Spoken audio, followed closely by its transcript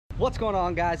What's going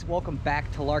on, guys? Welcome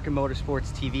back to Larkin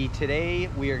Motorsports TV. Today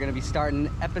we are going to be starting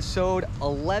episode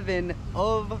 11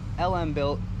 of LM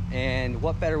Built, and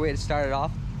what better way to start it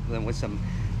off than with some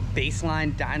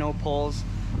baseline dyno pulls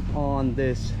on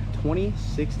this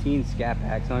 2016 Scat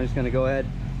Pack. So I'm just going to go ahead,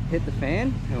 hit the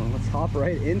fan, and let's hop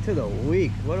right into the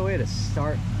week. What a way to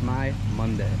start my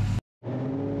Monday.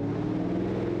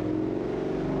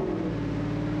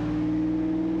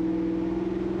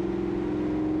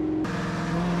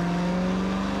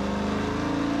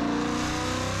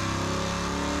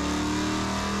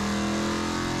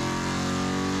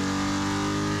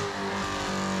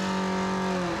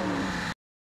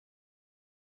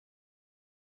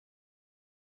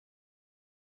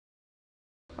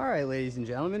 All right, ladies and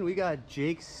gentlemen, we got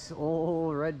Jake's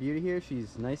old red beauty here.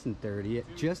 She's nice and dirty, dude,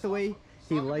 just the way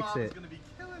he likes it. Gonna be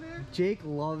killing it. Jake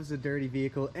loves a dirty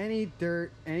vehicle. Any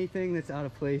dirt, anything that's out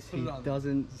of place, he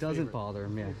doesn't bother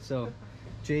him. Yeah. So,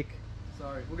 Jake.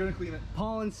 Sorry, we're gonna clean it.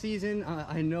 Pollen season.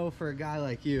 I know for a guy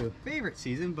like you, favorite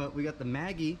season, but we got the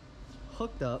Maggie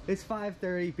hooked up. It's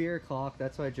 5:30 beer o'clock.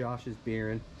 That's why Josh is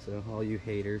beering. So all you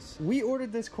haters, we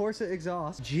ordered this Corsa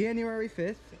exhaust January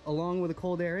 5th along with a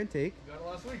cold air intake. We got it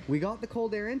last week. We got the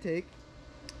cold air intake,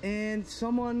 and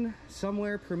someone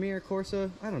somewhere, Premier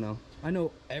Corsa, I don't know, I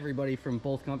know everybody from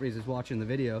both companies is watching the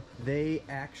video, they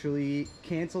actually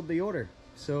canceled the order.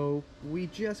 So we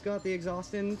just got the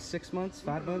exhaust in 6 months,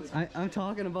 5 months. I'm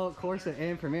talking about Corsa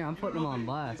and Premier. I'm putting them on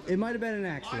blast. It might have been an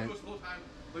accident,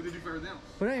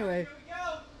 but anyway.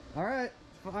 All right,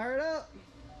 fire it up.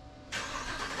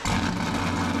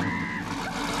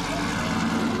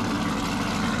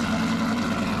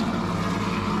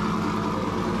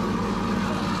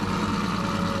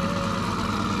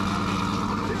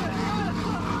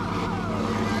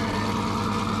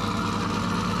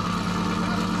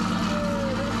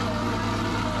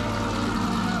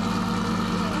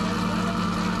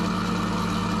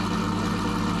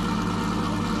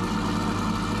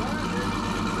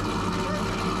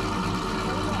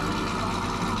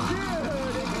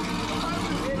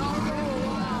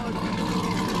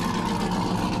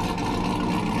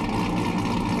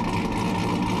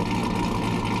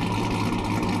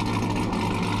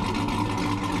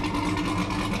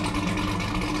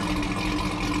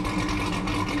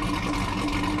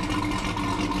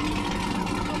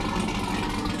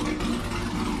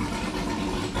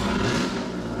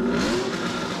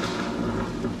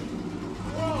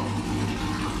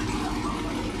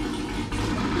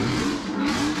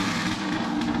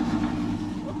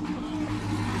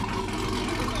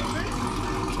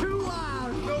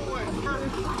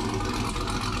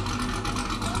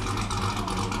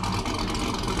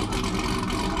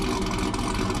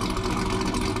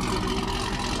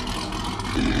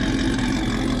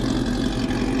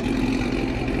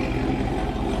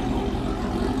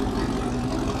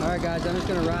 Alright guys, I'm just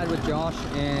going to ride with Josh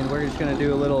and we're just going to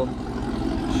do a little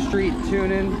street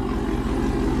tuning.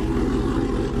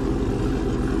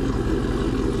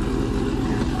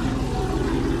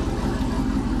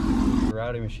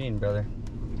 Rowdy machine, brother.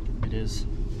 It is.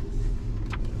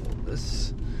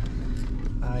 This,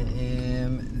 I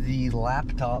am the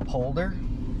laptop holder.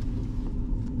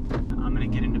 I'm going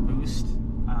to get into boost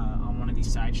on one of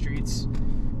these side streets.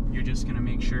 You're just going to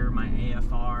make sure my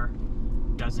AFR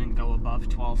doesn't go above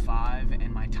 12.5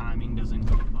 and my timing doesn't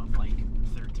go above like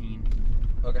 13.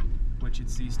 Okay. Which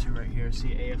it's these two right here. See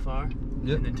AFR?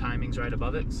 Yep. And then timing's right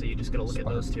above it. So you just gotta look at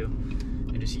those two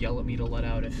and just yell at me to let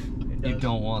out if it does. You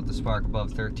don't want the spark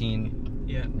above 13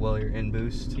 while you're in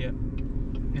boost? Yep.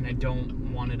 And I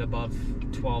don't want it above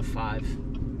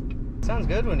 12.5. Sounds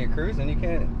good when you're cruising. You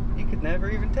could never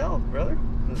even tell, brother.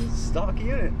 This is a stock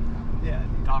unit. Yeah,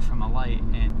 it got from a light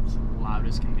and it's loud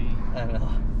as can be. I know.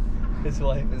 His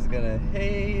wife is gonna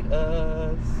hate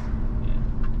us. Yeah.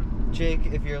 Jake,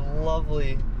 if your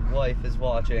lovely wife is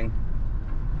watching,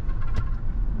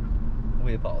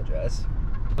 we apologize.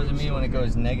 What does it mean when it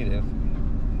goes negative?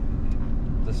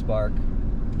 The spark.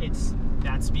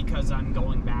 That's because I'm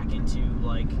going back into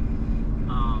like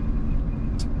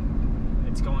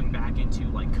it's going back into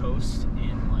like coast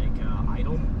and like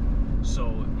idle.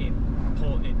 So it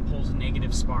pulls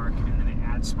negative spark and then it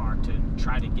adds spark to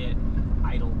try to get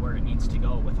idle where it needs to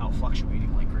go without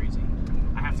fluctuating like crazy.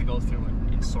 I have to go through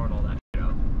and sort all that shit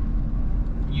out.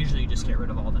 Usually you just get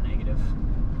rid of all the negative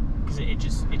because it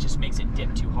just makes it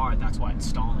dip too hard. That's why it's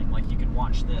stalling. Like you can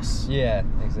watch this. Yeah,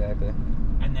 exactly.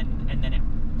 And then it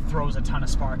throws a ton of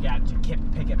spark at it to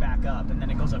pick it back up, and then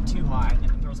it goes up too high, and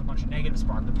then it throws a bunch of negative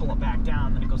spark to pull it back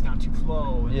down, then it goes down too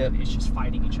low, and then it's just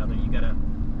fighting each other. You gotta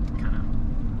kind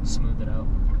of smooth it out.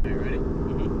 Are you ready?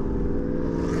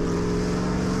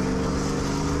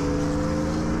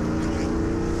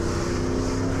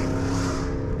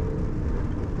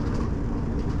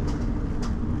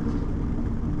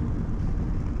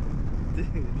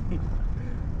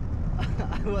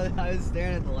 what I was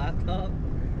staring at the laptop,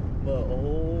 but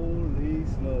holy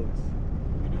smokes.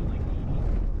 You're doing like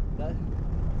 80. That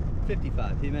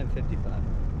 55. He meant 55.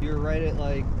 You're right at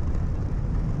like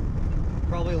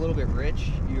probably a little bit rich.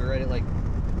 You're right at like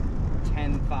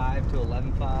 10.5 to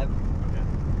 11.5.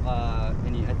 Okay.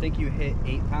 And I think you hit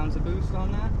 8 pounds of boost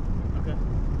on that. Okay.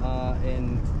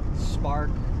 And spark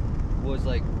was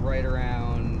like right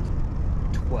around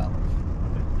 12.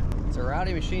 It's a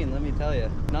rowdy machine, let me tell you.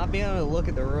 Not being able to look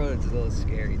at the roads is a little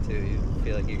scary too. You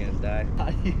feel like you're gonna die.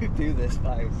 How do you do this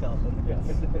by yourself in the car?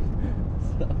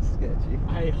 So sketchy.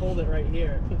 I hold it right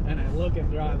here and I look and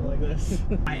drive like this.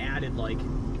 I added like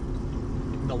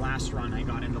the last run I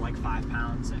got into like 5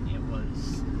 pounds and it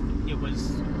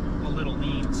was a little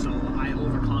lean, so I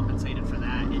overcompensated for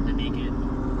that and to make it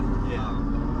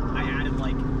I added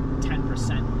like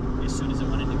 10% as soon as it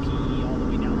went into PE all the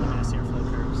way down the mass airflow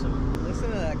curve. So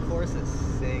listen to that Corsa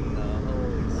sing though.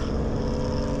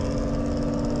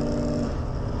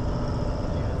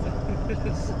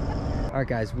 Holy Alright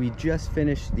guys, we just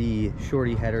finished the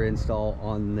shorty header install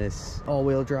on this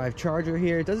all-wheel drive Charger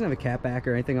here. It doesn't have a catback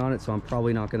or anything on it, so I'm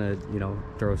probably not gonna, you know,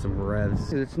 throw some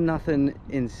revs. It's nothing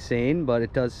insane, but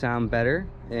it does sound better,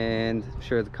 and I'm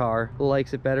sure the car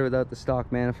likes it better without the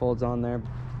stock manifolds on there.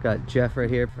 Got Jeff right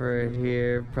here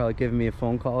probably giving me a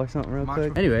phone call or something real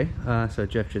quick. Anyway, so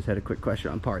Jeff just had a quick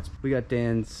question on parts. We got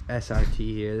Dan's SRT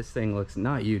here. This thing looks,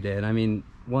 not you, Dan, I mean,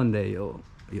 one day you'll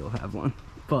have one,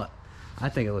 but I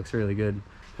think it looks really good.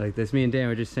 Like this, me and Dan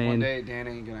were just saying. One day Dan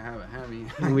ain't gonna have a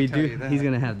Hemi. We do. He's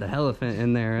gonna have the elephant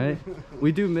in there, right?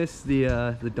 We do miss the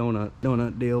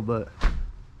donut deal, but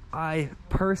I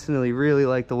personally really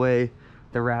like the way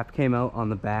the wrap came out on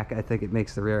the back. I think it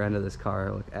makes the rear end of this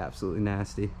car look absolutely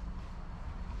nasty.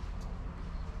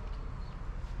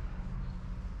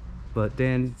 But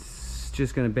Dan's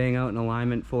just gonna bang out an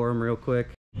alignment for him real quick.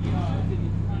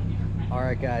 All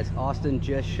right, guys. Austin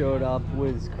just showed up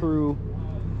with his crew,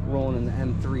 rolling in the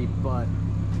M3, but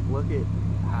look at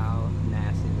how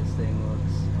nasty this thing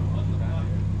looks.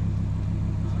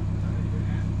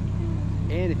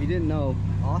 And if you didn't know,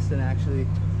 Austin actually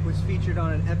was featured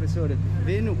on an episode of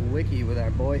VinWiki with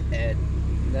our boy Ed.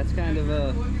 That's kind of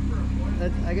a,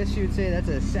 I guess you would say that's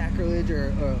a sacrilege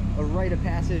or a rite of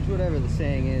passage, whatever the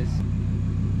saying is.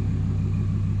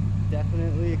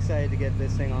 Definitely excited to get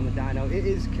this thing on the dyno. It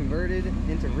is converted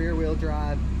into rear wheel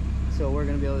drive, so we're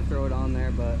gonna be able to throw it on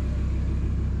there, but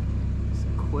just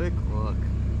a quick look.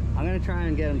 I'm gonna try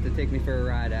and get him to take me for a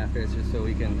ride after, just so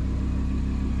we can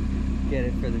get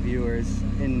it for the viewers.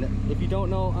 And if you don't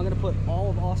know, I'm gonna put all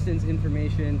of Austin's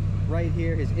information right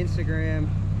here, his Instagram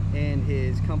and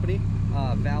his company,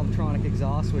 VALVETRONIC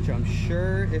exhaust, which I'm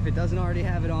sure if it doesn't already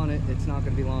have it on it, it's not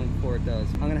gonna be long before it does.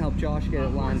 I'm gonna help Josh get it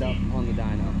lined up on the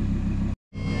dyno.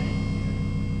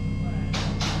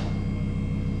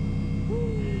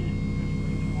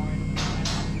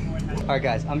 Alright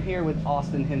guys, I'm here with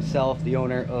Austin himself, the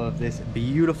owner of this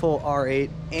beautiful R8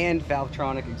 and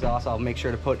VALVETRONIC exhaust. I'll make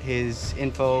sure to put his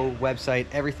info, website,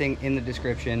 everything in the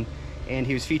description. And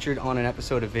he was featured on an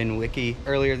episode of VinWiki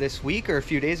earlier this week or a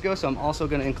few days ago, so I'm also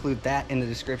going to include that in the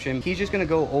description. He's just going to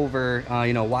go over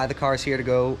you know, why the car's here to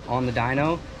go on the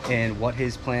dyno and what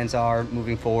his plans are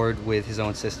moving forward with his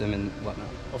own system and whatnot.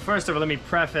 Well, first of all, let me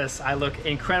preface, I look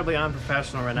incredibly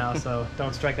unprofessional right now, so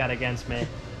don't strike that against me.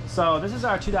 So this is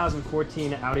our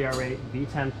 2014 Audi R8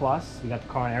 V10 Plus. We got the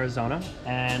car in Arizona,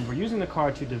 and we're using the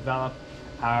car to develop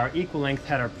our equal length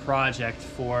header project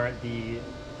for the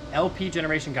LP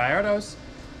generation Gallardos,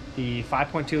 the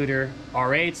 5.2 liter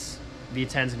R8s,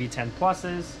 V10s, V10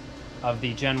 Pluses of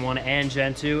the Gen 1 and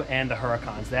Gen 2, and the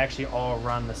Huracans. They actually all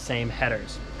run the same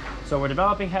headers. So we're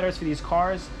developing headers for these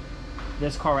cars.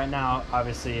 This car right now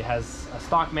obviously has a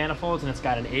stock manifolds, and it's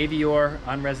got an Avior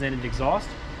unresonated exhaust.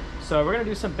 So we're gonna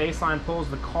do some baseline pulls.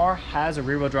 The car has a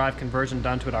rear wheel drive conversion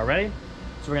done to it already.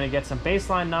 So we're gonna get some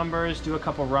baseline numbers, do a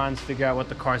couple runs, figure out what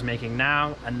the car's making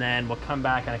now, and then we'll come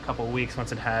back in a couple weeks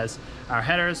once it has our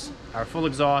headers, our full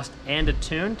exhaust, and a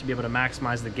tune to be able to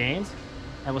maximize the gains.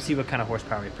 And we'll see what kind of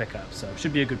horsepower we pick up. So it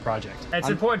should be a good project. It's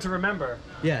important to remember.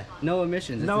 Yeah, no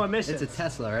emissions. No emissions. It's a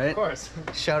Tesla, right? Of course.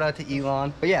 Shout out to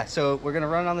Elon. But yeah, so we're gonna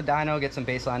run it on the dyno, get some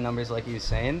baseline numbers like he was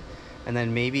saying. And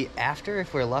then maybe after,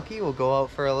 if we're lucky, we'll go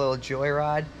out for a little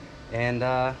joyride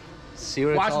and see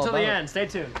what it's all about. Watch until the end. Stay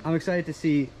tuned. I'm excited to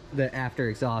see the after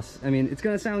exhaust. I mean, it's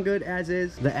going to sound good as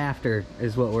is. The after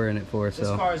is what we're in it for. So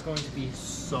this car is going to be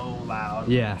so loud.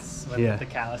 Yeah. With the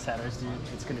callus headers, dude.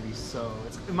 It's going to be so...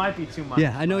 it might be too much.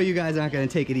 Yeah, I know you guys aren't going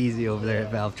to take it easy over there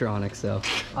at VALVETRONIC, so...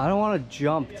 I don't want to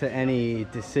jump to any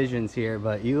decisions here,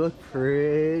 but you look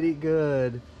pretty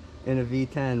good in a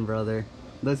V10, brother.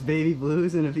 Those baby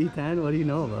blues in a V10? What do you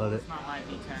know about it? It's not my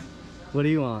V10. What do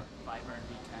you want? Viper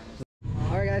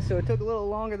V10. Alright guys, so it took a little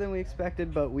longer than we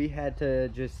expected, but we had to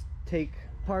just take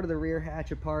part of the rear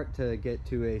hatch apart to get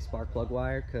to a spark plug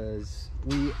wire because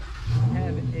we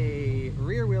have a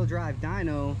rear wheel drive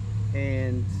dyno,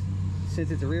 and since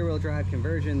it's a rear wheel drive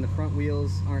conversion, the front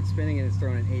wheels aren't spinning and it's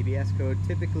throwing an ABS code.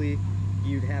 Typically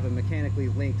you'd have a mechanically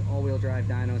linked all-wheel drive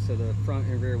dyno so the front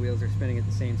and rear wheels are spinning at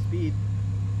the same speed,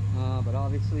 but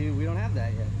obviously we don't have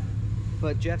that yet.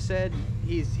 But Jeff said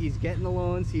he's getting the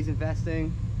loans, he's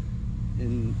investing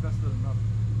in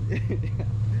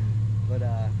but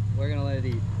we're gonna let it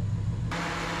eat.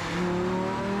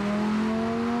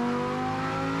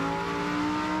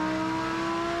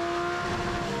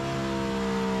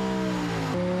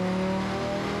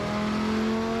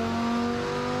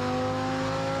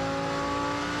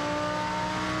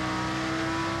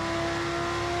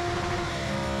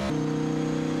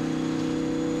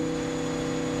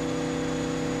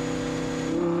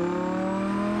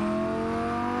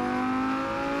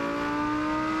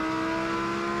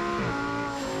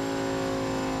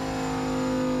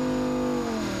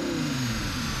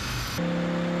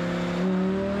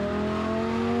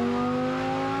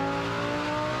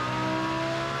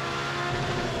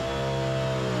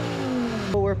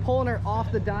 We're pulling her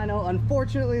off the dyno.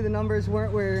 Unfortunately, the numbers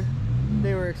weren't where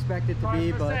they were expected to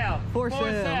be, but for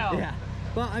sale. Yeah.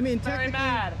 But I mean, technically,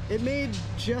 it made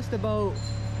just about,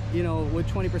 you know, with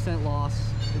 20%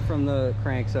 loss from the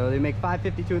crank. So they make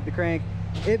 552 at the crank.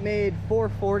 It made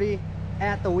 440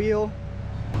 at the wheel.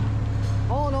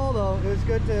 All in all, though, it was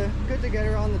good to get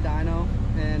her on the dyno,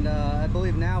 and I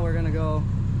believe now we're gonna go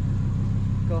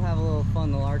have a little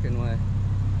fun the Larkin way.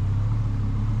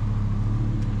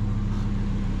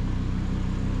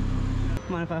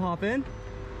 Mind if I hop in?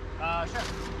 Sure.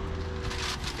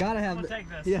 Gotta have. Take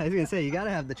this. Yeah, I was gonna say you gotta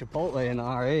have the Chipotle in the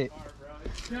R8.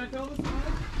 Can I tell this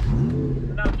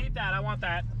No, keep that. I want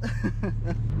that.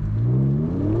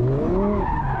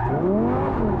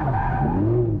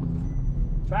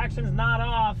 Traction's not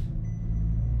off.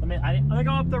 Let me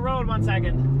go up the road 1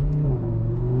 second.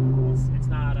 It's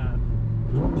not.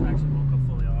 Traction won't go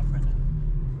fully off right now.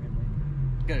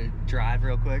 Gotta drive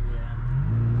real quick. Yeah.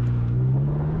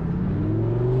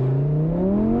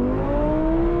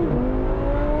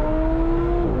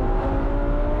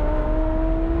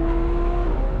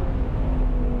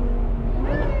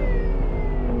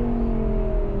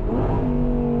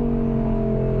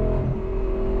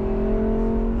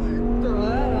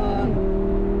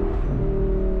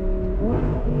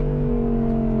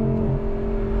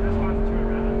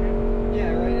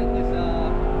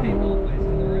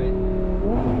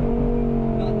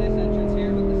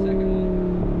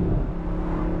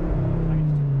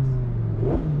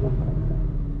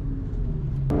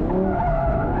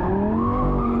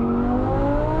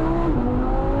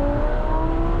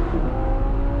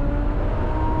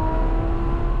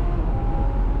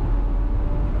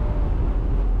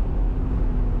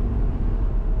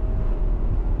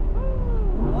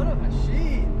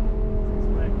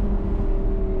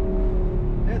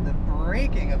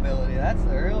 Ability, that's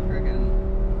the real freaking.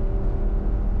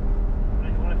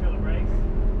 You want to feel the brakes?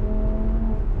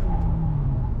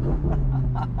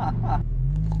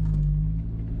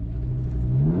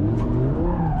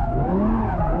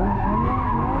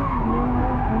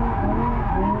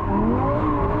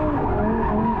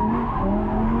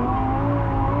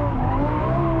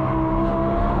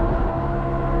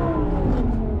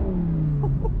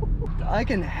 I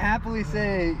can happily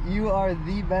say you are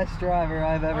the best driver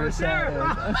I've ever sat in.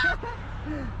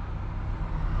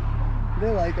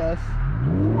 They like us.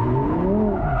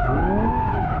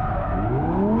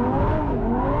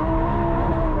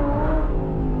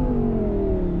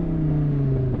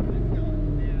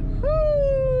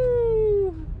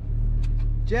 Woo!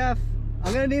 Jeff,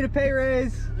 I'm gonna need a pay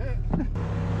raise.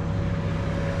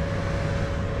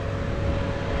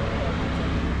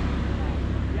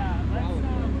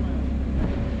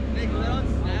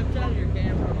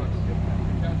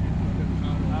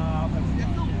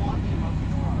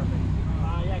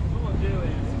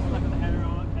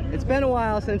 It's been a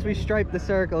while since we striped the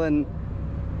circle, and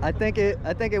I think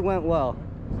it went well.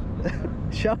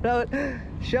 shout out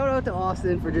to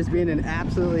Austin for just being an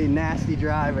absolutely nasty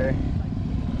driver.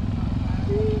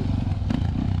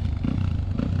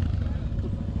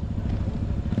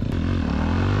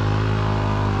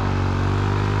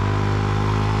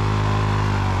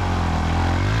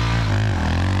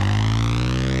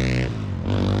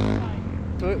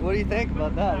 What do you think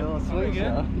about that little swing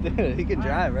show? Dude, he can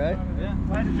drive, right? Yeah.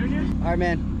 All right,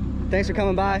 man. Thanks for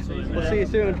coming by. We'll see you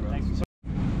soon. Thanks.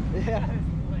 Yeah.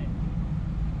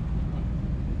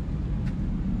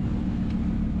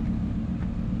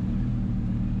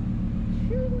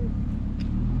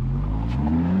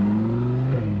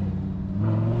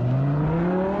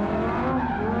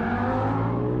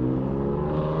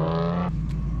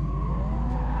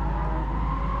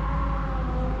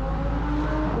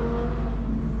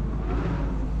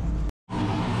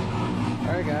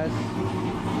 guys.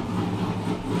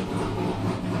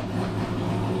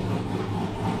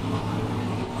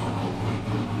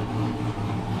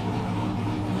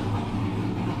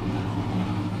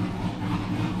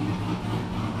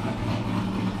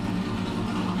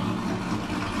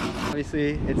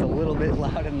 Obviously, it's a little bit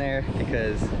loud in there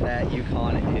because that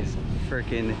Yukon is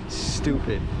freaking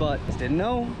stupid. But didn't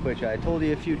know, which I told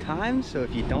you a few times. So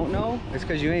if you don't know, it's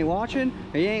because you ain't watching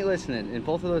or you ain't listening. And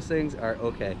both of those things are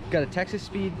okay. Got a Texas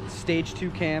Speed Stage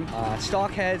 2 cam,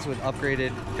 stock heads with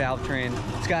upgraded valve train.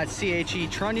 It's got CHE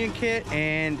trunnion kit,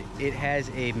 and it has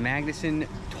a Magnuson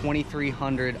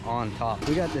 2300 on top.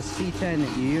 We got the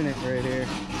C10 unit right here.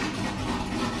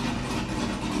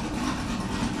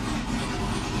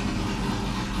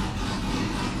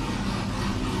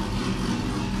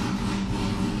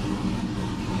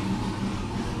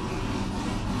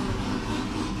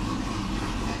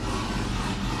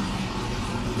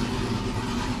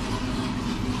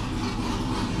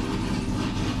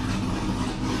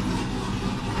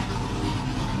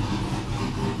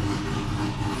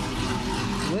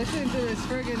 Listen to this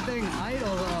friggin' thing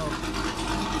idle though.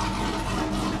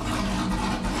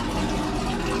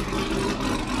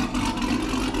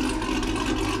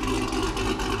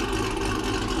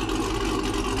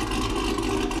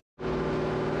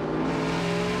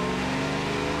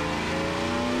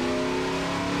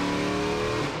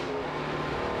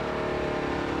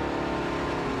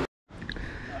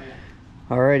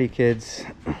 Alrighty kids,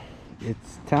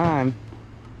 it's time.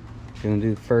 Gonna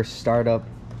do the first startup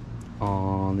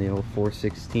on the old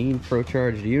 416 Pro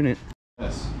Charged unit.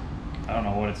 Yes. I don't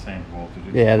know what it's saying for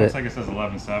voltage. Yeah, it looks like it says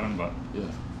 11.7, but Yeah.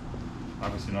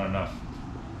 obviously not enough.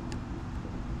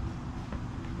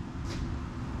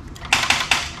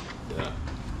 Yeah.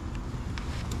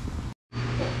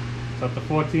 It's up to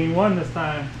 14.1 this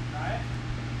time. Alright.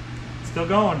 Still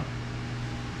going.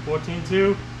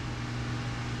 14.2.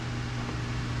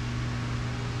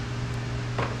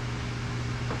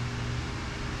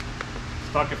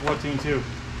 Stuck at 14.2.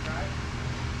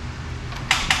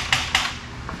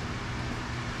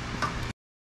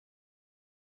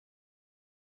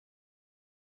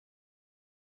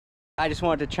 I just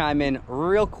wanted to chime in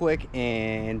real quick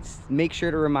and make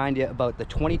sure to remind you about the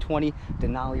 2020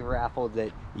 Denali raffle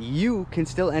that you can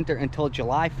still enter until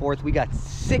July 4th. We got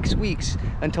 6 weeks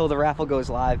until the raffle goes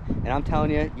live, and I'm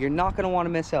telling you, you're not going to want to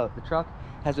miss out. The truck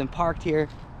has been parked here,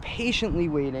 patiently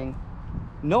waiting.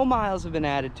 No miles have been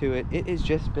added to it. It has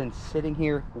just been sitting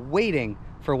here waiting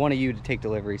for one of you to take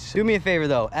deliveries. Do me a favor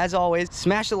though, as always,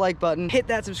 smash the like button, hit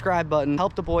that subscribe button,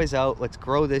 help the boys out. Let's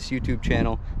grow this YouTube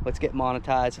channel. Let's get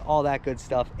monetized, all that good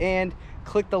stuff. And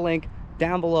click the link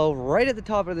down below, right at the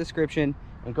top of the description,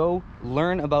 and go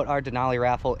learn about our Denali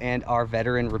raffle and our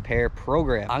veteran repair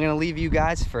program. I'm gonna leave you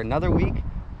guys for another week,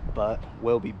 but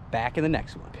we'll be back in the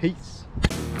next one. Peace.